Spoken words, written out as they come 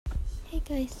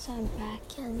Guys, so I'm back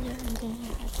and I'm gonna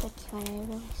have the Q&A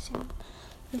really soon.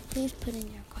 So please put in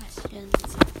your questions.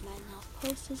 I might not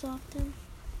post as often,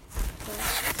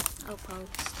 but I'll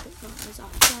post it not as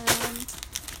often.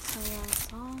 So yeah,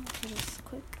 that's all for this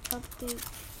quick update.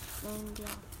 And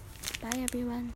yeah, bye everyone.